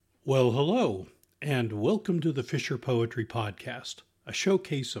Well, hello, and welcome to the Fisher Poetry Podcast, a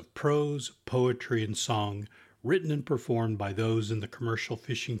showcase of prose, poetry, and song written and performed by those in the commercial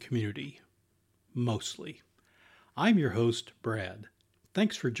fishing community. Mostly. I'm your host, Brad.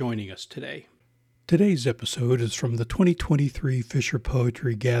 Thanks for joining us today. Today's episode is from the 2023 Fisher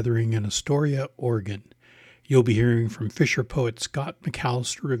Poetry Gathering in Astoria, Oregon. You'll be hearing from Fisher poet Scott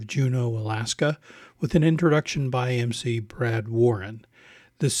McAllister of Juneau, Alaska, with an introduction by MC Brad Warren.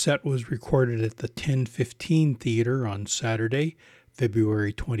 This set was recorded at the 1015 Theater on Saturday,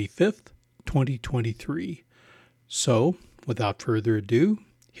 February 25th, 2023. So, without further ado,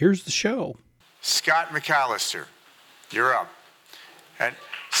 here's the show. Scott McAllister, you're up. And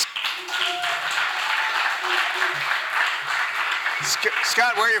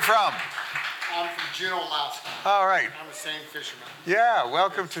Scott, where are you from? I'm from Juneau, Alaska. All right. I'm the same fisherman. Yeah,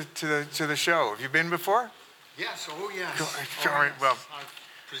 welcome to the show. Have you been before? Yes, oh yes. All right, well. I've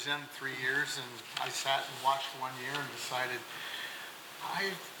presented 3 years, and I sat and watched 1 year and decided,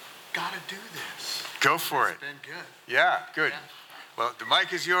 I've got to do this. Go for it. It's been good. Yeah, good. Yeah. Well, the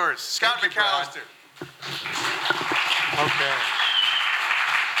mic is yours. Scott Thank you, Brad. McAllister. Okay.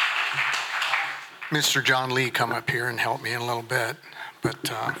 Mr. John Lee come up here and help me in a little bit. But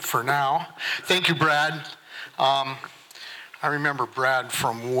for now, thank you, Brad. I remember Brad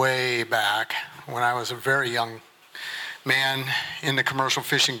from way back when I was a very young man in the commercial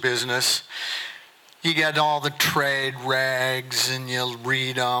fishing business. You get all the trade rags and you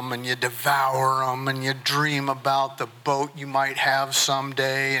read them and you devour them and you dream about the boat you might have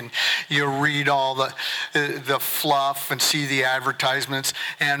someday and you read all the fluff and see the advertisements,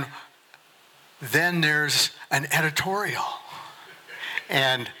 and then there's an editorial.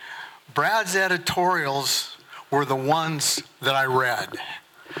 And Brad's editorials were the ones that I read.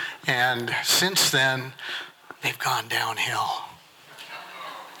 And since then, they've gone downhill.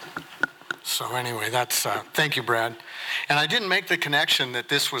 So anyway, that's, thank you, Brad. And I didn't make the connection that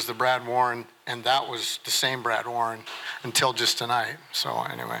this was the Brad Warren and that was the same Brad Warren until just tonight. So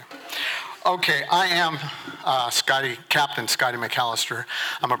anyway. Okay, I am Captain Scotty McAllister.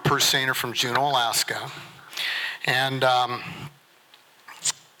 I'm a purse seiner from Juneau, Alaska. And,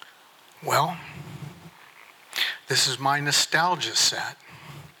 well, this is my nostalgia set.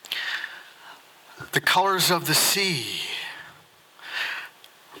 The colors of the sea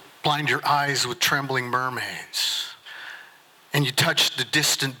blind your eyes with trembling mermaids, and you touch the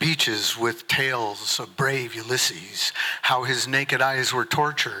distant beaches with tales of brave Ulysses, how his naked eyes were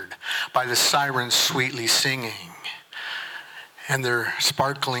tortured by the sirens sweetly singing, and their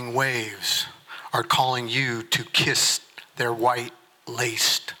sparkling waves are calling you to kiss their white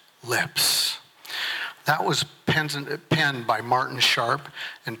laced lips. That was penned by Martin Sharp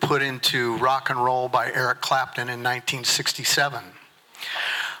and put into rock and roll by Eric Clapton in 1967.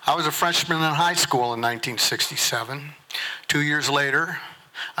 I was a freshman in high school in 1967. 2 years later,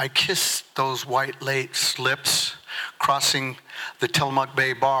 I kissed those white lace lips crossing the Tillamook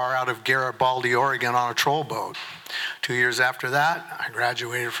Bay Bar out of Garibaldi, Oregon on a troll boat. 2 years after that, I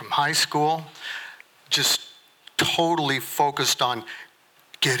graduated from high school, just totally focused on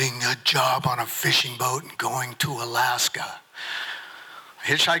getting a job on a fishing boat and going to Alaska. I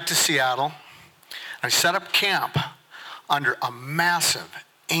hitchhiked to Seattle. I set up camp under a massive,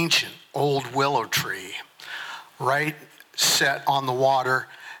 ancient, old willow tree, right set on the water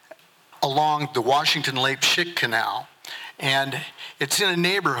along the Washington Lake Ship Canal. And it's in a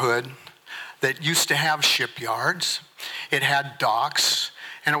neighborhood that used to have shipyards. It had docks,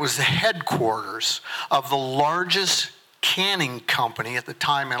 and it was the headquarters of the largest canning company at the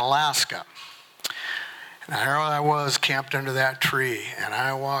time in Alaska. And there I was camped under that tree, and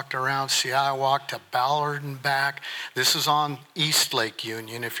I walked around Seattle. I walked to Ballard and back. This is on East Lake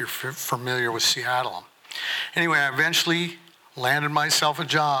Union, if you're familiar with Seattle. Anyway, I eventually landed myself a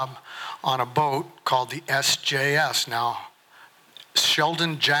job on a boat called the SJS. Now,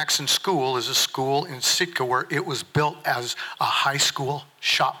 Sheldon Jackson School is a school in Sitka where it was built as a high school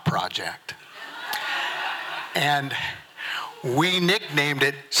shop project. And we nicknamed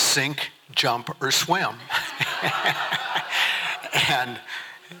it Sink, Jump, or Swim. And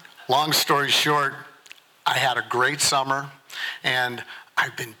long story short, I had a great summer, and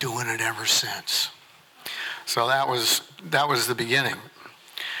I've been doing it ever since. So that was the beginning.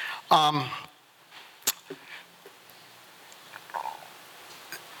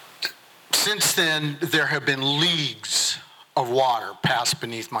 Since then, there have been leagues of water passed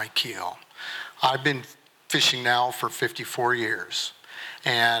beneath my keel. I've been fishing now for 54 years,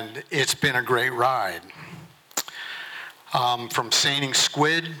 and it's been a great ride. From seining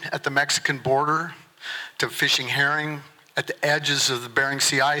squid at the Mexican border to fishing herring at the edges of the Bering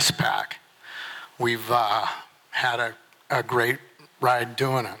Sea ice pack. We've had a great ride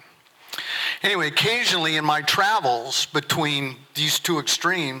doing it. Anyway, occasionally in my travels between these two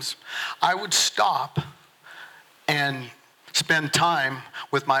extremes, I would stop and spend time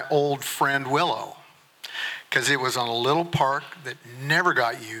with my old friend Willow, because it was on a little park that never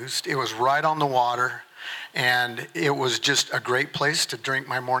got used. It was right on the water, and it was just a great place to drink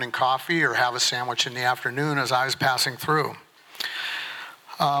my morning coffee or have a sandwich in the afternoon as I was passing through.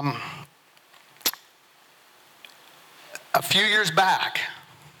 A few years back,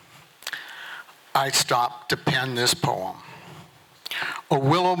 I stopped to pen this poem. A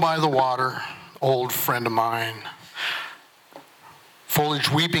willow by the water, old friend of mine.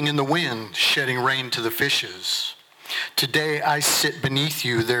 Foliage weeping in the wind, shedding rain to the fishes. Today I sit beneath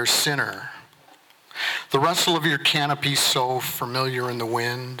you, their sinner. The rustle of your canopy so familiar in the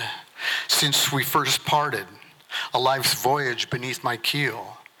wind. Since we first parted, a life's voyage beneath my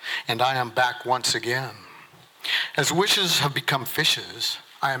keel, and I am back once again. As wishes have become fishes,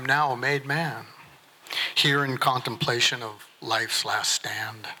 I am now a made man, here in contemplation of life's last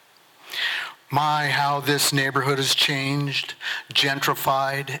stand. My, how this neighborhood has changed,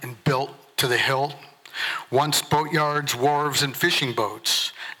 gentrified and built to the hilt. Once boatyards, wharves, and fishing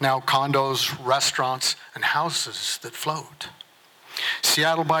boats, now condos, restaurants, and houses that float.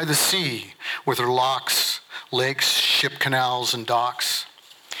 Seattle by the sea, with her locks, lakes, ship canals, and docks.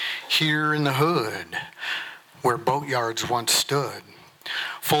 Here in the hood, where boatyards once stood,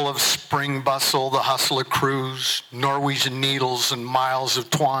 full of spring bustle, the hustle of crews, Norwegian needles and miles of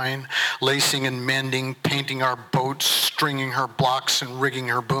twine, lacing and mending, painting our boats, stringing her blocks and rigging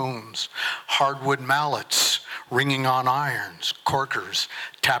her booms, hardwood mallets, ringing on irons, corkers,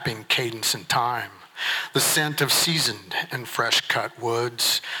 tapping cadence and time, the scent of seasoned and fresh-cut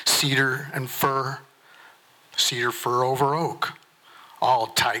woods, cedar and fir, cedar fir over oak, all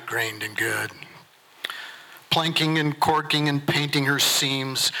tight-grained and good. Planking and corking and painting her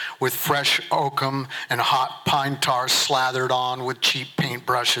seams with fresh oakum and hot pine tar slathered on with cheap paint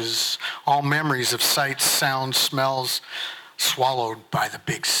brushes, all memories of sights, sounds, smells, swallowed by the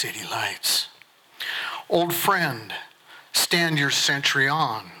big city lights. Old friend, stand your century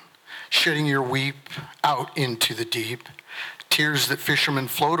on, shedding your weep out into the deep, tears that fishermen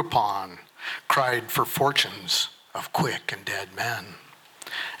float upon, cried for fortunes of quick and dead men.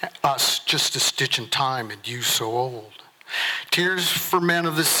 Us just a stitch in time and you so old. Tears for men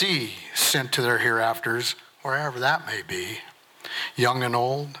of the sea sent to their hereafters, wherever that may be. Young and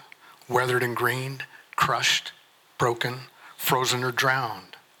old, weathered and greened, crushed, broken, frozen or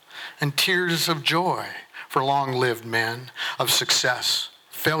drowned. And tears of joy for long-lived men of success,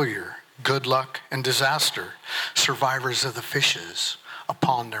 failure, good luck, and disaster, survivors of the fishes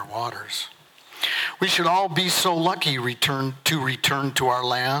upon their waters. We should all be so lucky to return to our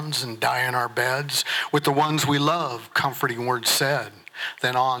lands and die in our beds with the ones we love, comforting words said,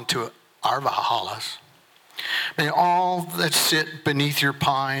 then on to our Valhallas. May all that sit beneath your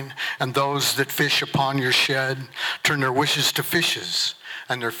pine and those that fish upon your shed turn their wishes to fishes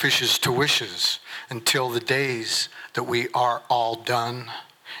and their fishes to wishes until the days that we are all done.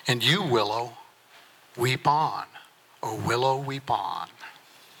 And you, Willow, weep on. Oh, Willow, weep on.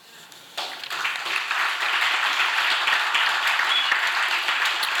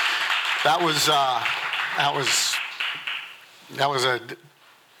 That was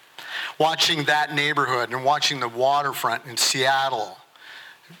watching that neighborhood and watching the waterfront in Seattle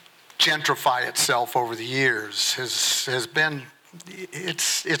gentrify itself over the years has been,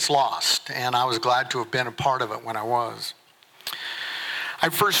 it's lost, and I was glad to have been a part of it when I was. I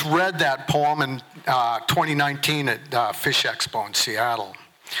first read that poem in 2019 at Fish Expo in Seattle,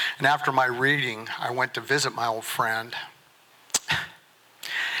 and after my reading, I went to visit my old friend.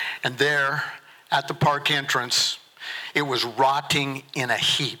 And there, at the park entrance, it was rotting in a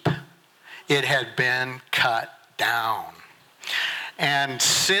heap. It had been cut down. And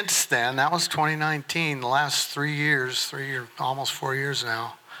since then, that was 2019, the last 3 years, almost 4 years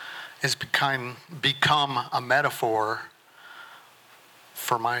now, has become a metaphor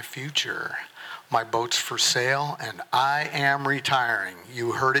for my future. My boat's for sale, and I am retiring.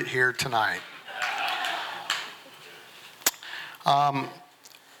 You heard it here tonight.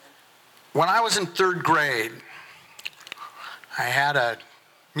 When I was in third grade, I had a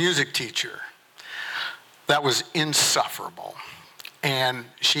music teacher that was insufferable. And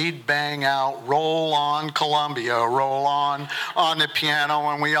she'd bang out, "Roll on, Columbia, roll on the piano,"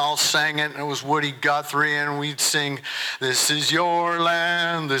 and we all sang it, and it was Woody Guthrie, and we'd sing, "This is your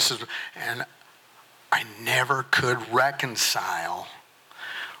land, this is," and I never could reconcile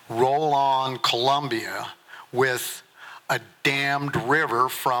 "Roll on, Columbia" with a dammed river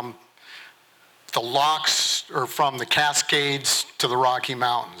from the locks or from the Cascades to the Rocky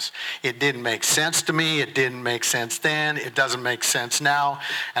Mountains. It didn't make sense to me. It didn't make sense then. It doesn't make sense now.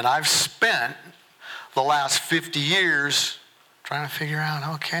 And I've spent the last 50 years trying to figure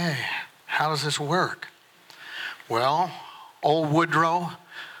out, okay, how does this work? Well, old Woodrow,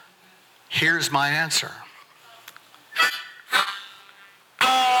 here's my answer.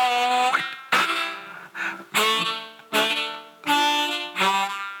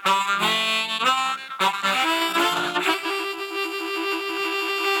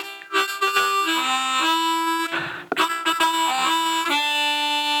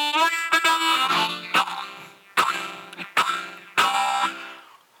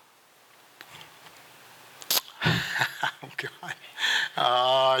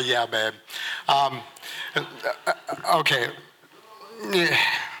 Yeah, babe. Okay.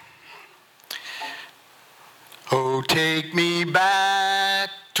 Oh, take me back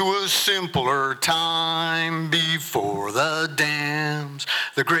to a simpler time before the dams,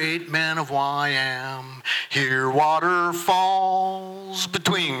 the great men of YM. Here water falls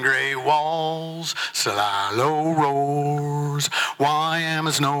between gray walls, Celilo roars, YM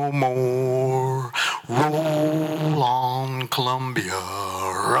is no more. Roll on Columbia,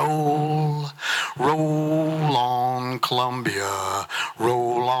 roll, roll on Columbia,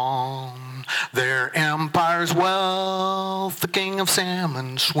 roll on. Their empire's wealth, the king of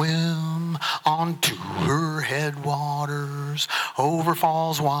salmon, swim onto her headwaters, over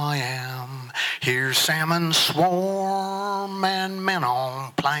falls YM. Here salmon swarm and men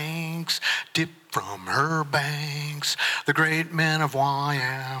on planks dip from her banks, the great men of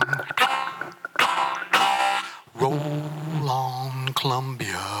YM. Roll on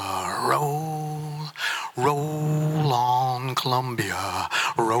Columbia, roll, roll on Columbia,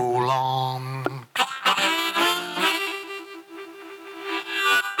 roll on.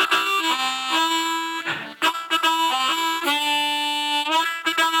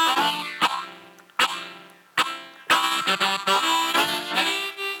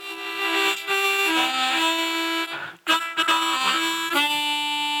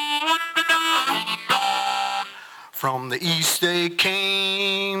 From the east they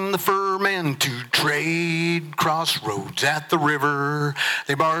came, the fur men to trade, crossroads at the river,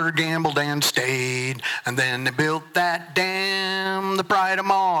 they bartered, gambled, and stayed, and then they built that dam, the pride of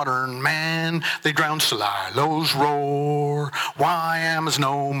modern man. They drowned Celilo's roar, YM is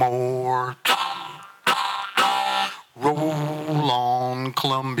no more. Roll on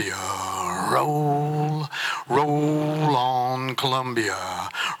Columbia, roll, roll on Columbia,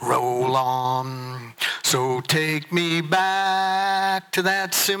 roll on. So take me back to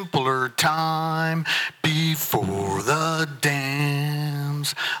that simpler time before the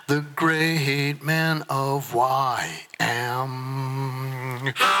dams, the great men of YM.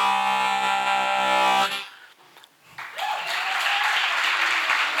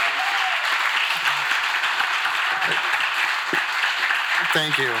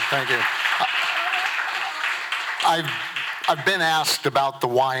 Thank you, thank you. I've been asked about the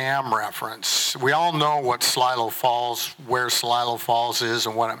YM reference. We all know what Celilo Falls, where Celilo Falls is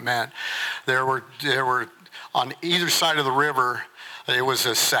and what it meant. There were on either side of the river, it was a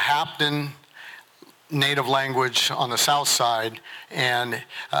Sahaptin native language on the south side and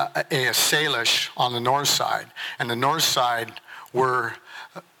a Salish on the north side. And the north side were,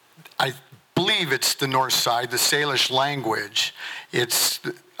 I believe it's the north side, the Salish language. It's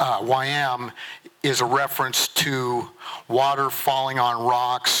YM is a reference to water falling on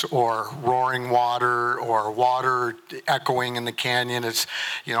rocks or roaring water or water echoing in the canyon. It's,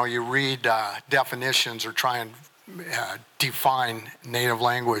 you know, you read definitions or try and define native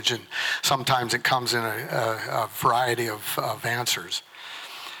language, and sometimes it comes in a variety of answers.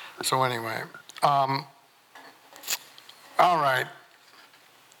 So anyway, all right,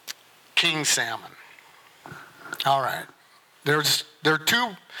 king salmon. All right, there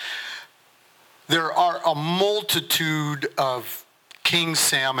are a multitude of king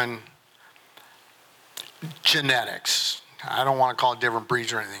salmon genetics. I don't want to call it different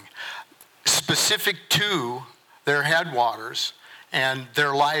breeds or anything. Specific to their headwaters and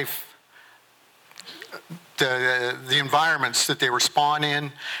their life, the environments that they were spawned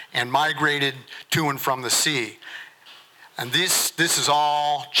in and migrated to and from the sea. And this has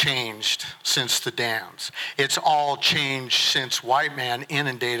all changed since the dams. It's all changed since white man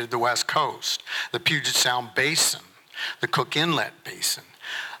inundated the West Coast, the Puget Sound Basin, the Cook Inlet Basin.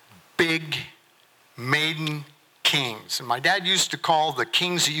 Big maiden kings. And my dad used to call the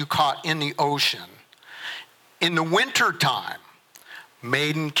kings that you caught in the ocean. In the wintertime,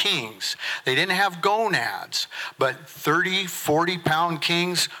 maiden kings. They didn't have gonads, but 30, 40-pound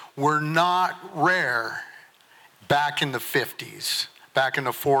kings were not rare back in the 50s, back in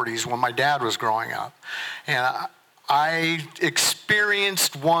the 40s when my dad was growing up. And I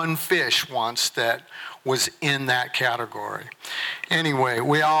experienced one fish once that was in that category. Anyway,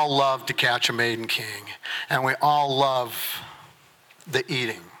 we all love to catch a maiden king, and we all love the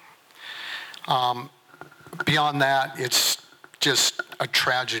eating. Beyond that, it's just a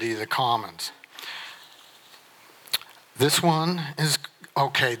tragedy of the commons. This one is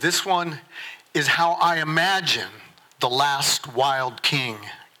how I imagine the last wild king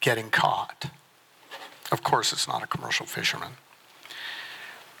getting caught. Of course, it's not a commercial fisherman.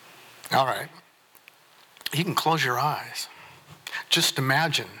 All right. You can close your eyes. Just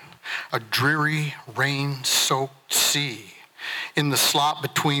imagine a dreary, rain-soaked sea in the slot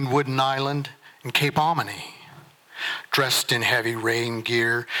between Wooden Island and Cape Omini. Dressed in heavy rain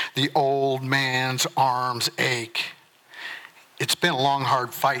gear, the old man's arms ache. It's been a long,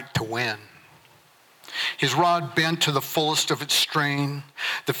 hard fight to win. His rod bent to the fullest of its strain,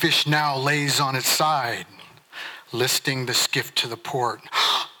 the fish now lays on its side, listing the skiff to the port.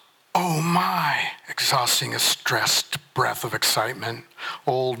 Oh my, exhausting a stressed breath of excitement.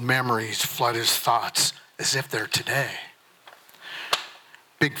 Old memories flood his thoughts as if they're today.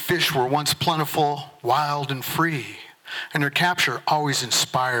 Big fish were once plentiful, wild and free, and their capture always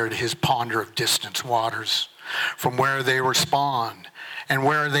inspired his ponder of distant waters, from where they were spawned and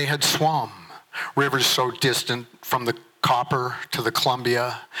where they had swum. Rivers so distant from the Copper to the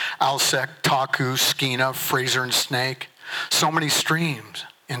Columbia, Alsek, Taku, Skeena, Fraser, and Snake. So many streams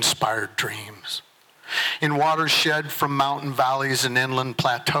inspired dreams. In waters shed from mountain valleys and inland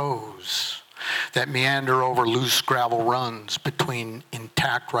plateaus that meander over loose gravel runs between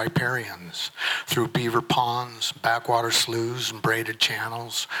intact riparians, through beaver ponds, backwater sloughs and braided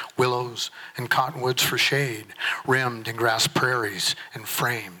channels, willows and cottonwoods for shade, rimmed in grass prairies and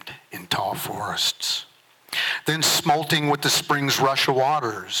framed in tall forests. Then smolting with the spring's rush of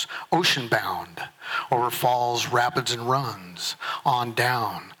waters, ocean-bound, over falls, rapids, and runs, on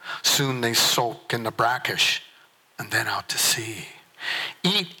down. Soon they soak in the brackish, and then out to sea.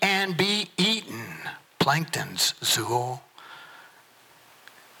 Eat and be eaten, planktons, zool,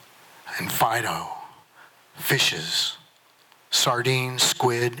 and phyto, fishes, sardines,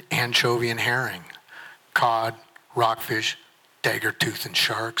 squid, anchovy, and herring, cod, rockfish, dagger-tooth, and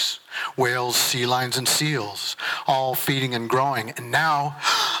sharks, whales, sea lions, and seals, all feeding and growing. And now,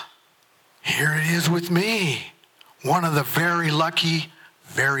 here it is with me, one of the very lucky,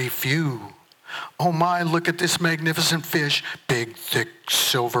 very few. Oh my, look at this magnificent fish, big, thick,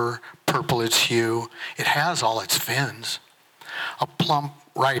 silver, purple its hue. It has all its fins. A plump,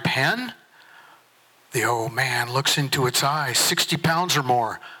 ripe hen? The old man looks into its eyes, 60 pounds or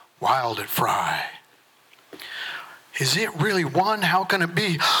more, wild at fry. Is it really one? How can it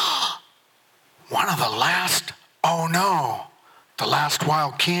be? One of the last? Oh no, the last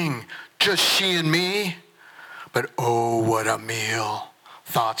wild king, just she and me? But oh, what a meal.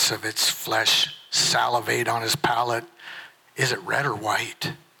 Thoughts of its flesh salivate on his palate. Is it red or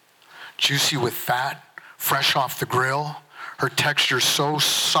white? Juicy with fat, fresh off the grill. Her texture so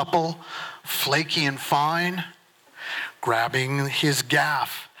supple, flaky and fine. Grabbing his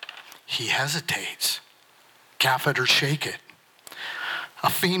gaff, he hesitates. Gaff it or shake it. A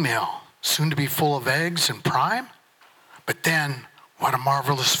female, soon to be full of eggs and prime. But then, what a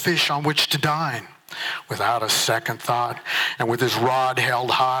marvelous fish on which to dine. Without a second thought, and with his rod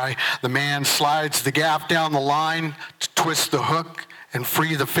held high, the man slides the gaff down the line to twist the hook and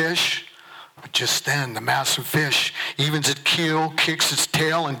free the fish. But just then, the massive fish evens its keel, kicks its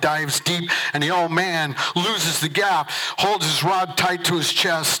tail, and dives deep, and the old man loses the gaff, holds his rod tight to his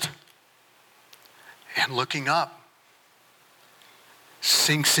chest, and looking up,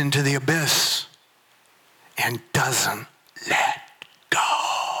 sinks into the abyss and doesn't let go.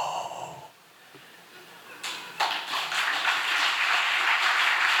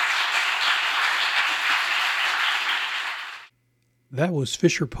 That was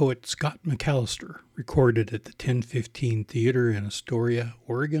Fisher poet Scott McAllister, recorded at the 1015 Theater in Astoria,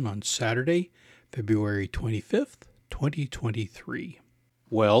 Oregon on Saturday, February 25th, 2023.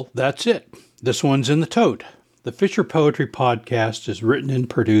 Well, that's it. This one's in the tote. The Fisher Poetry Podcast is written and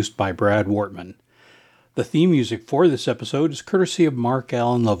produced by Brad Wortman. The theme music for this episode is courtesy of Mark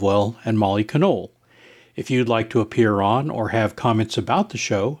Allen Lovewell and Molly Knoll. If you'd like to appear on or have comments about the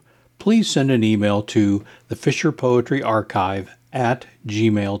show, please send an email to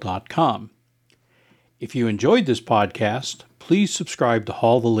thefisherpoetryarchive@gmail.com. If you enjoyed this podcast, please subscribe to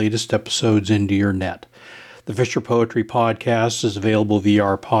haul the latest episodes into your net. The The Fisher Poetry Podcast is available via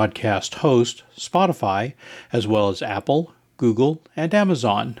our podcast host, Spotify, as well as Apple, Google, and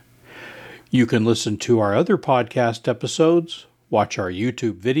Amazon. You can listen to our other podcast episodes, watch our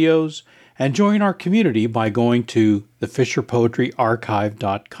YouTube videos, and join our community by going to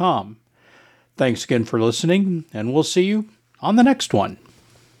thefisherpoetryarchive.com. Thanks again for listening, and we'll see you on the next one.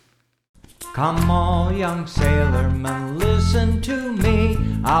 Come all young sailormen, listen to me.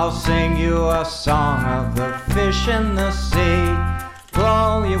 I'll sing you a song of the fish in the sea.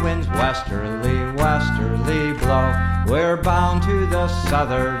 Blow ye winds westerly, westerly blow. We're bound to the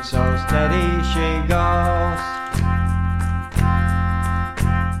southward, so steady she goes.